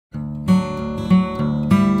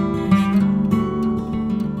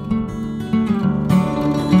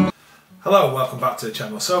Hello, welcome back to the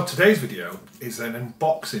channel. So today's video is an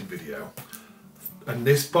unboxing video, and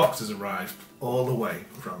this box has arrived all the way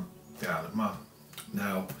from the Isle of Man.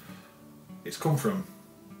 Now, it's come from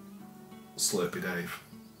Slurpy Dave.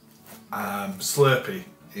 Slurpy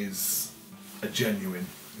is a genuine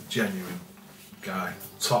guy,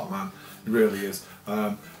 top man, he really is.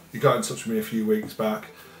 He got in touch with me a few weeks back,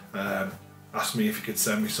 asked me if he could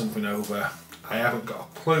send me something over. I haven't got a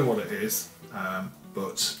clue what it is,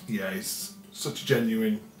 but yeah, he's such a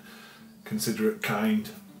genuine, considerate, kind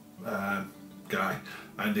guy.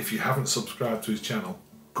 And if you haven't subscribed to his channel,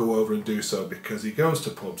 go over and do so, because he goes to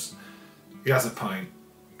pubs, he has a pint,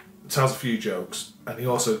 tells a few jokes, and he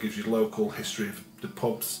also gives you local history of the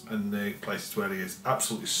pubs and the places where he is.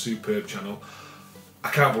 Absolutely superb channel. I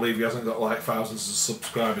can't believe he hasn't got like thousands of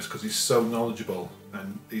subscribers, because he's so knowledgeable,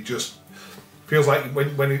 and he just feels like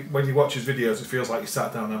when you watch his videos, it feels like you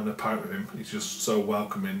sat down having a pint with him. He's just so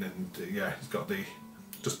welcoming, and yeah, he's got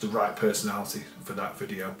just the right personality for that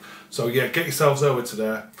video. So yeah, get yourselves over to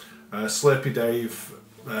there. Slurpy Dave.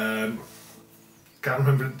 Can't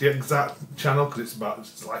remember the exact channel because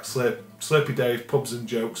it's like Slurpy Dave Pubs and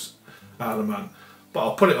Jokes Isle of Man. But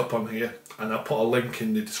I'll put it up on here, and I'll put a link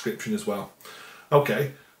in the description as well.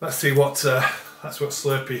 Okay, let's see what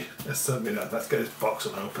Slurpy has sent me there. Let's get this box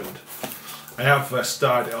unopened. I have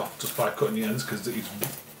started it off just by cutting the ends because he's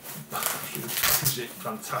packaged it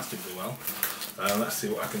fantastically well. Let's see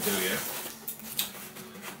what I can do here.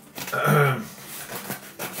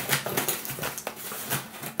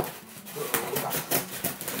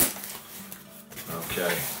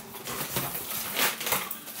 Okay.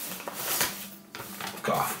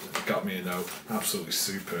 Got me a note. Absolutely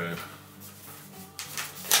superb.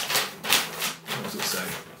 What does it say?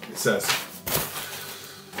 It says,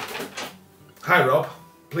 "Hi Rob,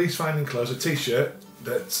 please find enclosed a t-shirt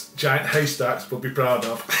that Giant Haystacks will be proud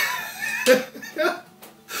of.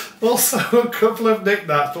 Also a couple of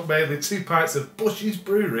knickknacks, but mainly 2 pints of Bush's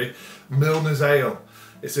Brewery Milner's Ale.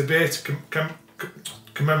 It's a beer to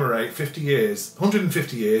commemorate 150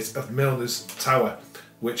 years of Milner's Tower,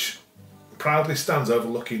 which proudly stands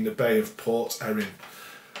overlooking the Bay of Port Erin.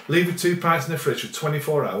 Leave the 2 pints in the fridge for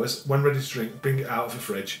 24 hours. When ready to drink, bring it out of the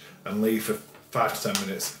fridge and leave for 5 to 10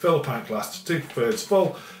 minutes. Fill a pint glass to 2/3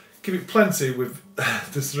 full. Give it plenty with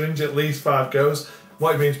the syringe, at least 5 goes."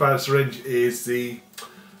 What he means by the syringe is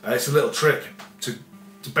it's a little trick to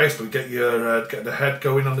basically get the head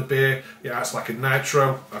going on the beer. It acts like a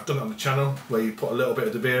nitro. I've done it on the channel where you put a little bit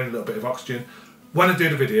of the beer in, a little bit of oxygen. When I do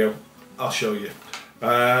the video, I'll show you.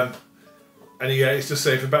 And yeah, it's just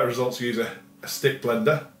saying for better results, use a stick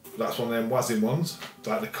blender. That's one of them wazzing ones,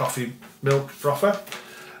 like the coffee milk frother.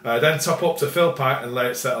 Then top up to fill pint and let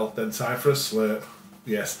it settle. Then time for a slurp.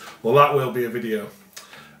 Yes, well that will be a video.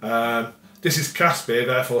 This is cask beer,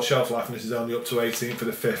 therefore shelf life, and this is only up to 18th for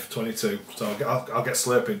the 5th, 22. So I'll get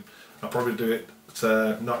slurping. I'll probably do it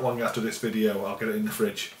not long after this video. I'll get it in the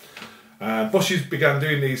fridge. Bush's began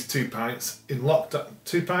doing these 2 pints in lockdown.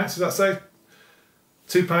 2 pints, does that say?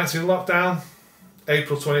 2 pints in lockdown,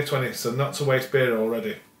 April 2020. So not to waste beer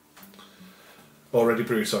already. Already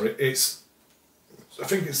brewed, sorry. I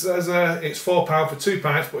think it says it's £4 for 2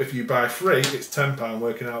 pints, but if you buy 3, it's £10,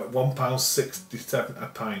 working out at £1.67 a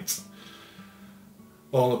pint.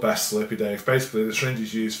 All the best, Slurpy Dave. Basically, the syringe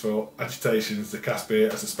is used for agitations, the cask beer,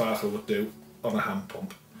 as a sparkler would do on a hand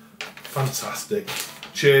pump. Fantastic.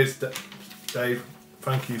 Cheers, Dave.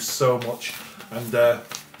 Thank you so much. And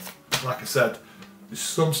like I said, there's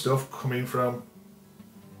some stuff coming from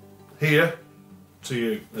here to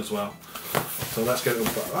you as well. So let's get it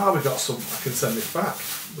up. Oh, we got some. I can send this back.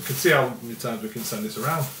 We can see how many times we can send this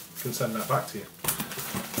around. We can send that back to you.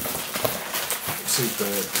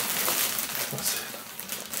 Superb. That's it.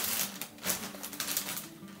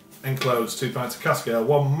 Enclosed 2 pints of cask ale,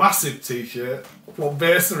 1 massive t-shirt, 1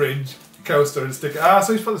 beer syringe, coaster and sticker. Ah,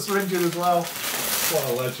 so he's put the syringe in as well. What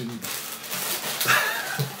a legend.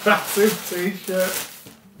 Massive t-shirt.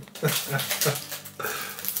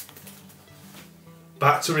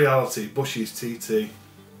 Back to reality, Bush's TT.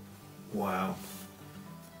 Wow.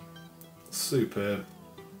 Superb.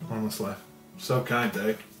 Honestly. So kind,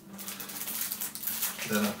 Dave.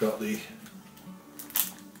 Then I've got the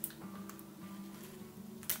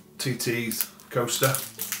TT's coaster.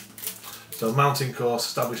 So mountain course,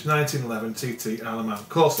 established 1911, TT Isle of Man.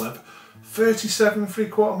 Course length, 37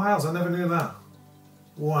 3/4 miles. I never knew that.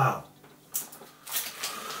 Wow.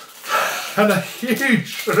 And a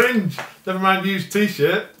huge syringe. Never mind used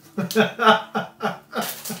t-shirt.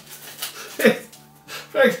 It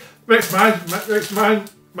makes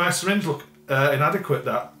my syringe look inadequate,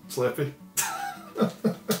 that, Slurpy.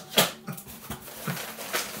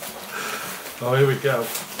 Oh, here we go.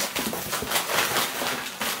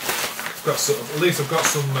 Got some, at least I've got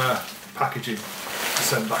some packaging to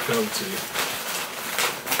send back over to you.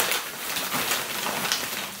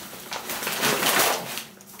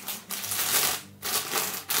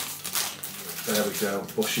 There we go.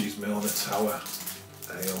 Bushy's Milner Tower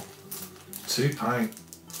Ale. 2 pint,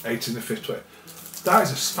 8 in the 5th way. That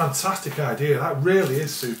is a fantastic idea. That really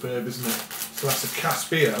is superb, isn't it? So that's a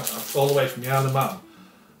cask beer all the way from the Isle of Man.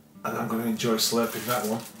 And I'm going to enjoy slurping that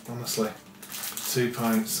one, honestly. 2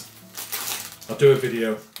 pints. I'll do a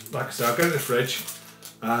video. Like I said, I'll get it in the fridge.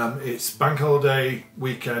 It's bank holiday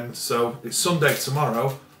weekend, so it's Sunday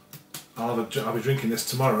tomorrow. I'll be drinking this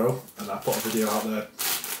tomorrow, and I'll put a video out there.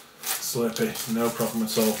 Slurpy, no problem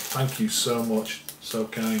at all. Thank you so much. So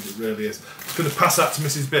kind, it really is. I'm going to pass that to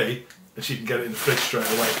Mrs. B, and she can get it in the fridge straight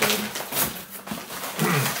away for me.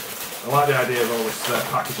 I like the idea of all this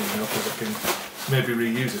packaging now, because I can maybe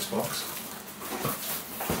reuse this box.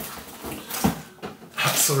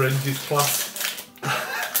 That syringe is class.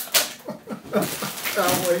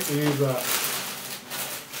 Can't wait to use that.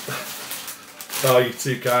 Oh, you're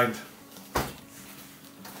too kind.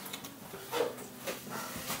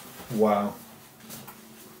 Wow.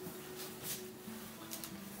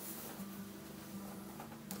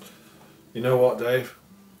 You know what, Dave?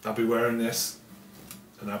 I'll be wearing this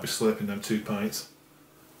and I'll be slurping them 2 pints.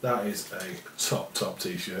 That is a top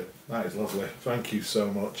t-shirt. That is lovely. Thank you so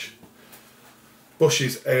much.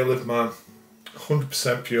 Bushy's Ale of Man.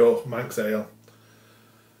 100% pure Manx Ale.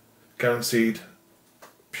 Guaranteed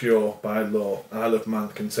pure by law. Isle of Man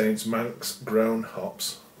contains Manx grown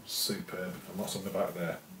hops. Superb. I'm not something back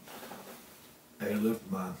there. Ale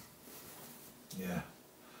of Man. Yeah.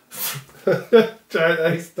 Giant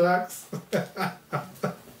haystacks.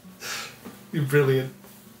 You're brilliant.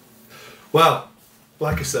 Well,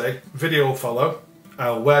 like I say, video will follow.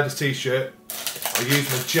 I'll wear the t-shirt. I'll use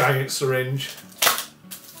my giant syringe.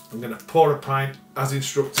 I'm going to pour a pint as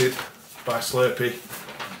instructed by Slurpy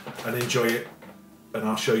and enjoy it. And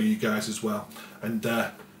I'll show you guys as well. And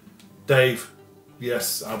Dave,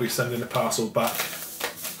 yes, I'll be sending a parcel back.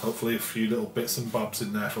 Hopefully a few little bits and bobs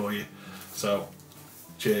in there for you. So,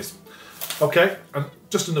 cheers. Okay, and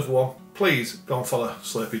just another one. Please go and follow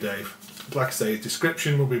Slurpy Dave. Like I say,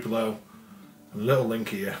 description will be below. A little link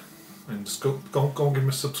here. And just go and give him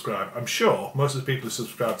a subscribe. I'm sure most of the people who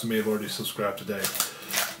subscribe to me have already subscribed to Dave.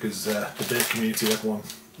 Because the beer community, everyone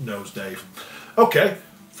knows Dave. Okay,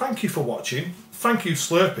 thank you for watching. Thank you,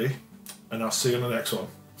 Slurpy. And I'll see you on the next one.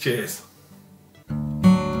 Cheers.